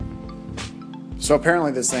So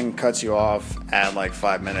apparently this thing cuts you off at like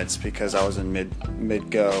 5 minutes because I was in mid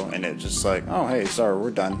go, and it just like, oh hey, sorry, we're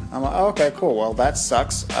done. I'm like, oh, okay, cool. Well, that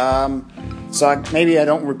sucks. Maybe I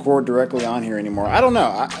don't record directly on here anymore. I don't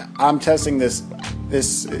know. I'm testing this.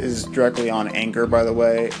 This is directly on Anchor, by the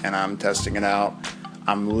way, and I'm testing it out.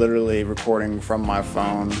 I'm literally recording from my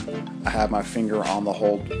phone. I have my finger on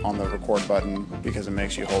the record button because it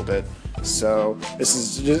makes you hold it. So this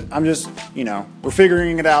is just, we're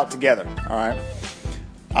figuring it out together. All right.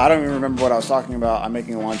 I don't even remember what I was talking about. I'm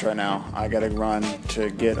making lunch right now. I got to run to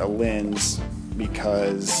get a lens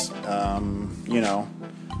because, I'm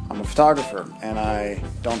a photographer and I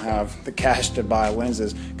don't have the cash to buy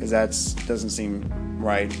lenses because that doesn't seem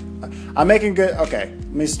right. I'm making good. Okay,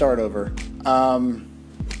 let me start over.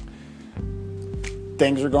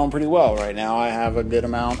 Things are going pretty well right now. I have a good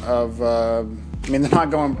amount of, they're not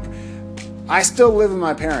going, I still live with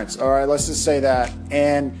my parents. All right, let's just say that.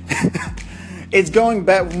 And it's going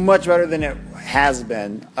much better than it has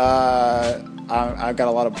been. I've got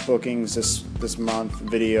a lot of bookings this month,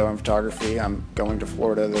 video and photography. I'm going to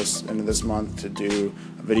Florida end of this month to do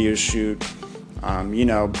a video shoot, a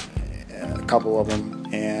couple of them.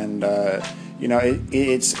 And,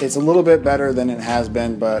 it's a little bit better than it has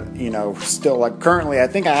been, but, still, like, currently, I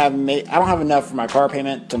think I don't have enough for my car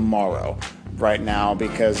payment tomorrow right now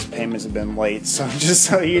because payments have been late. So just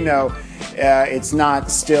so you know, I'm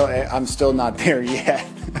still not there yet.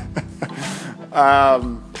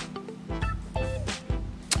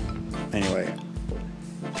 Anyway,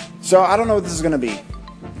 so I don't know what this is going to be.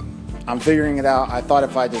 I'm figuring it out. I thought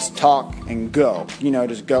if I just talk and go,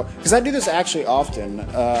 just go. Because I do this actually often.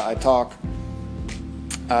 I talk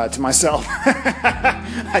to myself.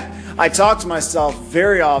 I talk to myself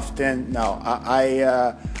very often. No,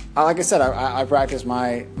 like I said, I practice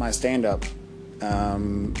my stand-up,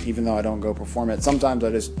 even though I don't go perform it. Sometimes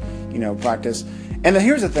I just, practice. And then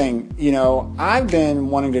here's the thing, I've been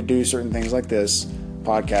wanting to do certain things like this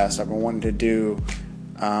podcast. I've been wanting to do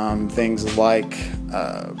things like,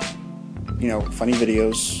 funny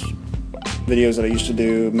videos that I used to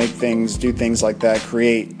do, do things like that,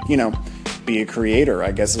 create, be a creator,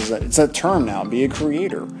 I guess it's a term now, be a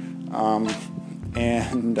creator.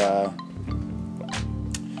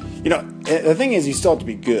 The thing is, you still have to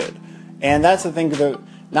be good. And that's the thing,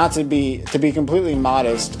 not to be completely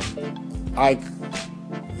modest, I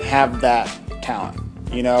have that talent,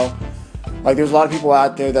 Like, there's a lot of people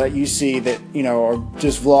out there that you see that, are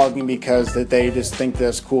just vlogging because that they just think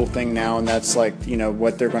that's a cool thing now, and that's like,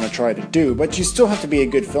 what they're going to try to do. But you still have to be a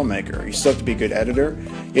good filmmaker. You still have to be a good editor.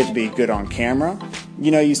 You have to be good on camera.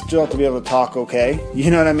 You still have to be able to talk okay. You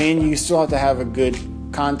know what I mean? You still have to have a good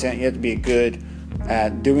content. You have to be good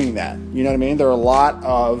at doing that. You know what I mean? There are a lot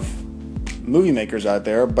of movie makers out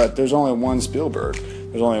there, but there's only one Spielberg.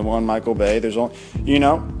 There's only one Michael Bay. There's only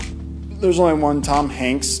one Tom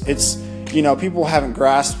Hanks. It's, people haven't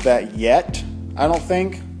grasped that yet, I don't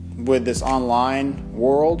think, with this online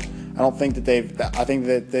world. I don't think that I think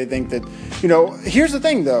that they think that, here's the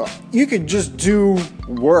thing though, you could just do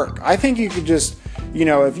work. I think you could just,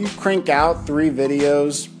 if you crank out 3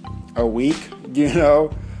 videos a week, you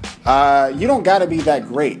don't got to be that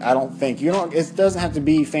great. I don't think, it doesn't have to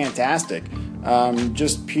be fantastic.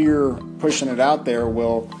 Just pure pushing it out there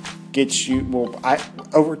will get you,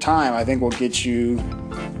 over time, I think will get you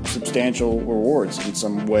substantial rewards in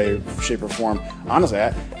some way, shape, or form. Honestly,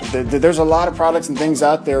 there's a lot of products and things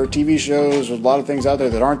out there, TV shows, there's a lot of things out there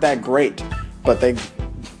that aren't that great, but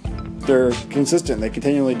they're consistent. They're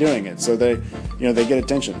continually doing it, so they get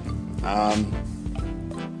attention.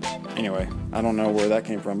 Anyway, I don't know where that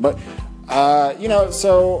came from, but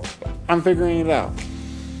so I'm figuring it out.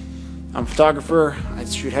 I'm a photographer. I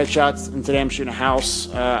shoot headshots, and today I'm shooting a house.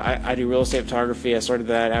 I do real estate photography. I started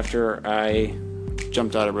that after I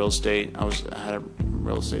jumped out of real estate. I had a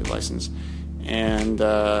real estate license, and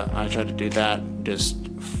I tried to do that just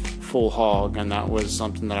full hog, and that was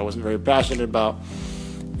something that I wasn't very passionate about.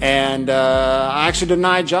 And I actually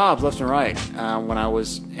denied jobs left and right. When I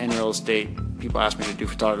was in real estate, people asked me to do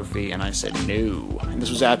photography, and I said no. And this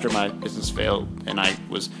was after my business failed, and I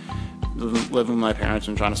was living with my parents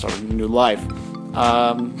and trying to start a new life.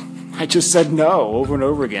 I just said no over and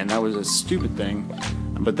over again. That was a stupid thing.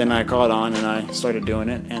 But then I caught on and I started doing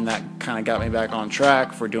it, and that kind of got me back on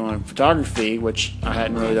track for doing photography, which I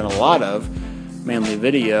hadn't really done a lot of, mainly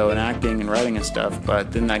video and acting and writing and stuff.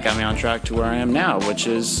 But then that got me on track to where I am now, which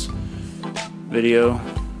is video,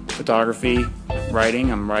 photography,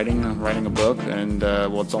 writing. I'm writing a book, and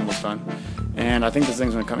it's almost done. And I think this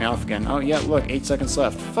thing's going to cut me off again. Oh, yeah, look, 8 seconds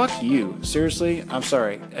left. Fuck you. Seriously? I'm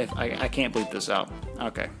sorry. I can't bleep this out.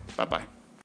 Okay, bye-bye.